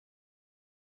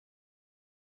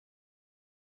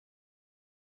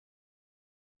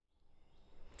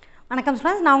வணக்கம்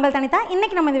ஸ்டூடெண்ட்ஸ், நான் உங்கள் தனிதா.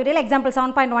 இன்னைக்கு நம்ம இந்த வீடியோல எக்ஸாம்பிள்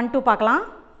 7.12 பார்க்கலாம்.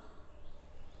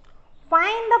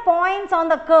 Find the points on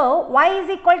the curve y is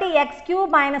equal to x cube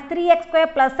minus 3x square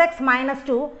plus x minus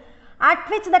 2 at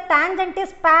which the tangent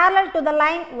is parallel to the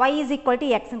line y is equal to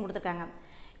x ன்னு கொடுத்துருக்காங்க.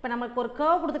 இப்போ நமக்கு ஒரு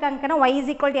curve கொடுத்துருக்காங்கன்னா y is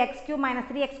equal to x cube minus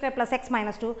 3x square plus x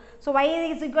minus 2. So y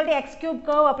is equal to x cube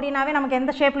curve அப்படின்னாவே நமக்கு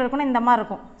எந்த ஷேப்பில் இருக்குன்னு இந்த மாதிரி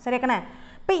இருக்கும். சரியாக்கண்ணே?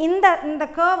 இப்போ இந்த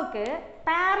கர்வுக்கு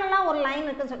பேரலாக ஒரு லைன்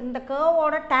இருக்குன்னு சொல்லி, இந்த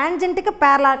கர்வோட டேஞ்சென்ட்டுக்கு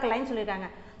பேரலாக இருக்க லைன் சொல்லியிருக்காங்க.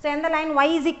 ஸோ எந்த line y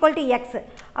is equal to x.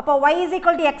 அப்போ y is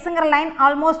equal to xங்கிற line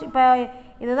almost இப்போ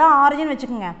இதுதான் ஆரிஜின்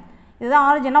வச்சுக்கோங்க. இதுதான்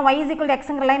ஆரிஜின்னா y is equal to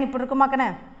xங்கிற line இப்படி இருக்குமாக்கண்ணே?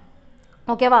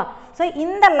 ஓகேவா? ஸோ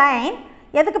இந்த லைன்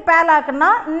எதுக்கு பேரலாக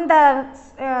இருக்குன்னா இந்த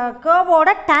கர்வோட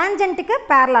டேஞ்சென்ட்டுக்கு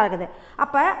பேரலாக இருக்குது.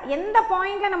 அப்போ எந்த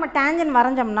பாயிண்டில் நம்ம டேஞ்சென்ட்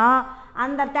வரைஞ்சோம்னா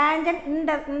அந்த டேஞ்சென்ட்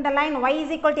இந்த line y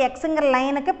is equal to xங்கிற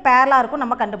லைனுக்கு பேரலாக இருக்கும்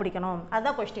நம்ம கண்டுபிடிக்கணும்.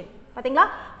 அதுதான் கொஸ்டின். பார்த்தீங்களா?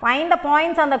 Find the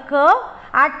points on the curve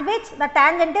at which the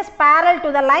tangent is parallel to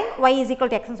the line y is equal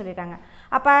to x ன்னு சொல்லியிருக்காங்க.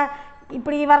 அப்போ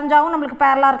இப்படி வரைஞ்சாலும் நம்மளுக்கு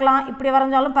பேரலாக இருக்கலாம், இப்படி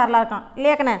வரைஞ்சாலும் பேரலாக இருக்கலாம்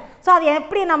இல்லையாக்கண்ணே? ஸோ அது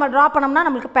எப்படி நம்ம ட்ரா பண்ணோம்னா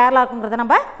நம்மளுக்கு பேரலாக இருக்குங்கிறத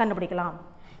நம்ம கண்டுபிடிக்கலாம்.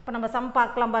 இப்போ நம்ம சம்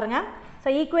பார்க்கலாம் பாருங்கள். So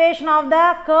equation of the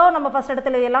curve நம்ம ஃபஸ்ட்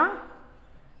எடுத்து எழுதலாம்.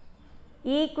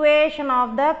 Equation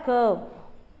of the curve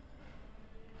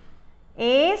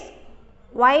is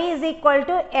y is equal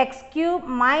to x cube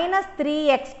minus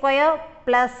 3x square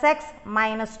plus x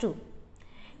minus 2.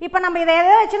 இப்போ நம்ம இதை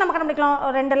எதை வச்சு நம்ம கண்டுபிடிக்கலாம்?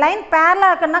 ரெண்டு லைன் பேரலாக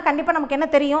இருக்குன்னா கண்டிப்பாக நமக்கு என்ன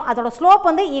தெரியும்? அதோட ஸ்லோப்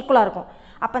வந்து ஈக்குவலாக இருக்கும்.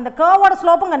 அப்போ இந்த கர்வோட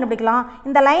ஸ்லோப்பும் கண்டுபிடிக்கலாம்,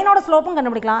 இந்த லைனோட ஸ்லோப்பும்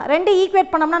கண்டுபிடிக்கலாம். ரெண்டு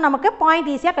ஈக்குவேட் பண்ணோம்னா நமக்கு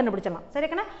பாயிண்ட் ஈஸியாக கண்டுபிடிச்சிடலாம்.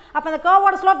 சரிக்கண்ணா? அப்போ இந்த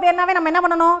கர்வோட ஸ்லோப் வேணாவே நம்ம என்ன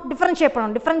பண்ணணும்? டிஃபரன்ஷியேட்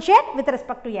பண்ணணும். Differentiate with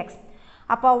respect to X.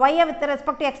 அப்போ ஒய்யை with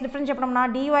respect to X differentiate பண்ணோம்னா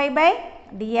dy by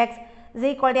dx is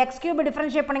equal to x cube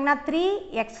differentiate பண்ணிங்கன்னா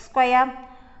 3x square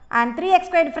and 3x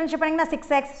square differentiate பண்ணிங்கன்னா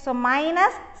 6x. so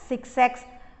minus 6x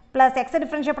plus x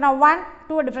differentiate பண்ணா 1,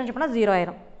 2 differentiate பண்ணா 0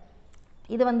 ஆயிரும்.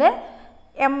 இது வந்து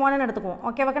m1 ன்னு எடுத்துக்குவோம்.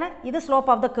 ஓகே ஓகேண்ணா? இது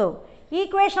slope of the curve.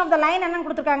 equation of the line என்னன்னு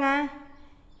கொடுத்துருக்காங்க?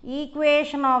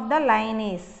 equation of the line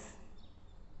is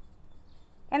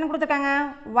என்ன கொடுத்துருக்காங்க?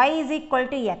 y is equal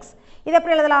to x. இது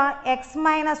எப்படி எழுதலாம்? x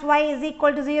minus y is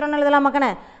equal to 0 ன்னு எழுதலாம்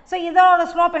மக்கனே. ஸோ இதோட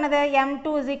ஸ்லோப் என்னது?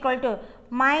 m2 is equal to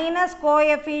minus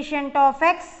coefficient of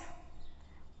x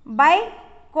by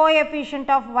coefficient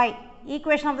of y.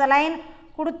 equation of the line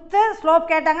கொடுத்து ஸ்லோப்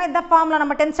கேட்டாங்க. இந்த ஃபார்முலா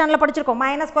நம்ம 10th ஸ்டாண்டர்டில் படிச்சிருக்கோம்.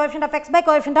 minus coefficient of x by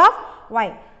coefficient of y.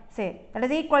 சரி, that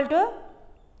is equal to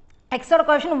x ஓட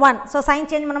coefficient 1. So sign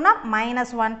change பண்ணோம்னா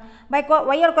minus 1 by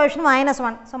y ஓட coefficient minus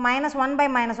 1. So minus 1 by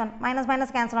minus 1 minus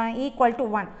minus cancel ஆகும் equal to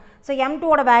 1. So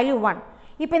m2 ஓட value 1.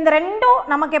 இப்போ இந்த ரெண்டும்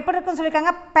நமக்கு எப்படி இருக்குன்னு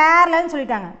சொல்லியிருக்காங்க? பேரலல்னு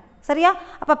சொல்லிட்டாங்க. சரியா?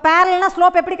 அப்போ பேரலல்னா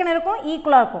ஸ்லோப் எப்படின்னு இருக்கும்?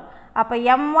 ஈக்குவலாக இருக்கும். அப்போ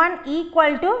m1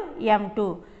 equal to m2.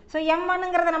 So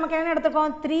m1ங்கிறத நமக்கு என்ன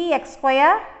எடுத்துக்கோம்? 3x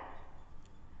square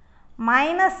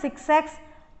minus 6x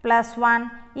plus 1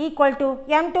 equal to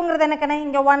m2ங்கிறது என்னக்கண்ணே?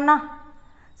 இங்கே 1.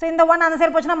 ஸோ இந்த 1 அந்த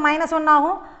சைடு போச்சுன்னா minus 1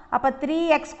 ஆகும். அப்போ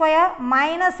 3x square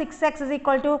minus 6x is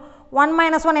equal to 1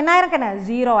 minus 1 என்ன ஆயிருக்கண்ணே?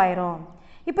 0 ஆயிரும்.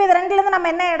 இப்போ இது ரெண்டுலேருந்து நம்ம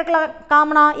என்ன எடுக்கலாம்?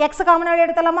 காமனா எக்ஸ் காமனாக வெளியே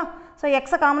எடுத்துடலாமா? ஸோ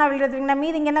எக்ஸை காமனாக வெளியே எடுத்துக்கிங்கன்னா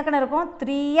மீது இங்கே என்னக்கண்ணே இருக்கும்?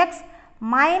 3x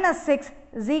minus 6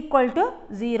 is equal to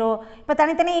 0. இப்போ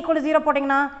தனித்தனி equal to 0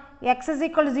 போட்டிங்கன்னா x is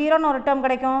equal to 0ன்னு ஒரு டேர்ம்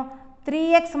கிடைக்கும்.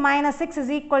 3x minus 6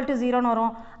 is equal to 0ன்னு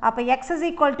வரும். அப்போ x is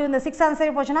equal to இந்த 6 அந்த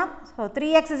சைடு போச்சுன்னா so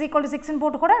 3x is equal to 6ன்னு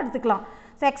போட்டு கூட எடுத்துக்கலாம்.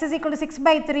 So x is equal to 6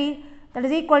 by 3 that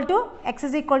is equal to x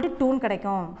is equal to 2ன்னு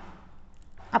கிடைக்கும்.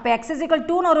 அப்போ x is equal to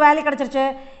 2ன்னு ஒரு வேல்யூ கிடச்சிருச்சு,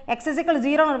 x is equal to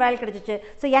 0ன்னு ஒரு வேல்யூ கிடச்சிருச்சு.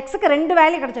 ஸோ எக்ஸுக்கு ரெண்டு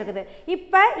வேல்யூ கிடச்சிருக்குது.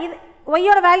 இப்போ இது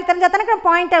ஒய்யோட வேல்யூ தெரிஞ்சால் தானே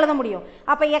பாயிண்ட் எழுத முடியும்.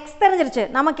 அப்போ எக்ஸ் தெரிஞ்சிருச்சு,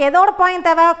 நமக்கு எதோட பாயிண்ட்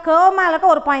தேவை? கர்வ் மேலே இருக்க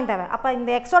ஒரு பாயிண்ட் தேவை. அப்போ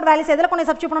இந்த எக்ஸோட வேல்யூஸ் எதில் கொண்டு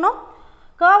சப்ஸ்டியூட் பண்ணணும்?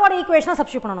 கர்வோட ஈக்குவேஷனை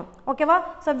சப்ஸ்டியூட் பண்ணணும். ஓகேவா?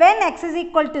 So when x is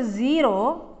equal to 0,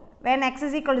 when x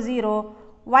is equal to 0,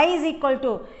 y is equal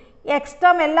to x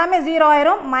term எல்லாமே 0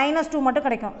 ஆயிரும், minus 2 மட்டும்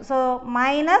கிடைக்கும். ஸோ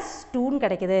minus 2ன்னு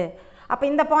கிடைக்குது. அப்போ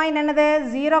இந்த பாயிண்ட் என்னது?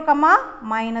 0,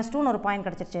 minus 2ன்னு ஒரு பாயிண்ட்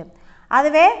கிடச்சிருச்சு.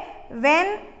 அதுவே when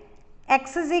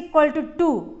x is equal to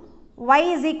 2, y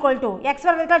is equal to x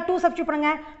வரதுக்கு 2 சப்ஸ்டியூட்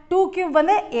பண்ணுங்க. 2 cube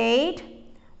வந்து 8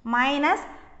 minus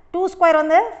 2 ஸ்கொயர்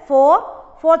வந்து 4,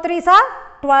 4 3s are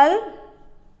 12.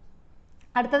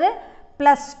 அடுத்தது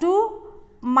ப்ளஸ் 2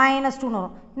 minus 2ன்னு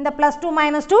வரும். இந்த ப்ளஸ் 2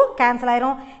 minus 2 கேன்சல்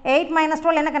ஆயிரும். 8 minus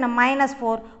 12 என்னக்கு? minus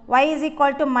 4. y is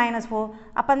equal to minus 4.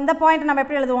 அப்போ இந்த பாயிண்ட் நம்ம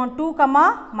எப்படி எழுதுவோம்? 2,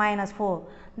 minus 4.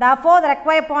 therefore the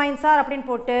required points are அப்படின்னு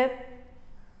போட்டு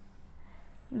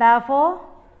therefore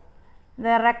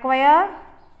the required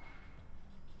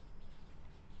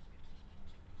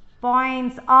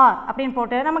points are அப்படின்னு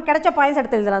போட்டு நமக்கு கிடைச்ச பாயிண்ட்ஸ்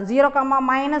எடுத்து எழுதலாம். 0,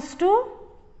 minus 2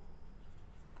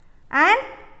 and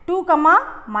 2,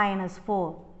 minus 4.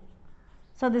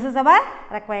 So this is our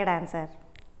required answer.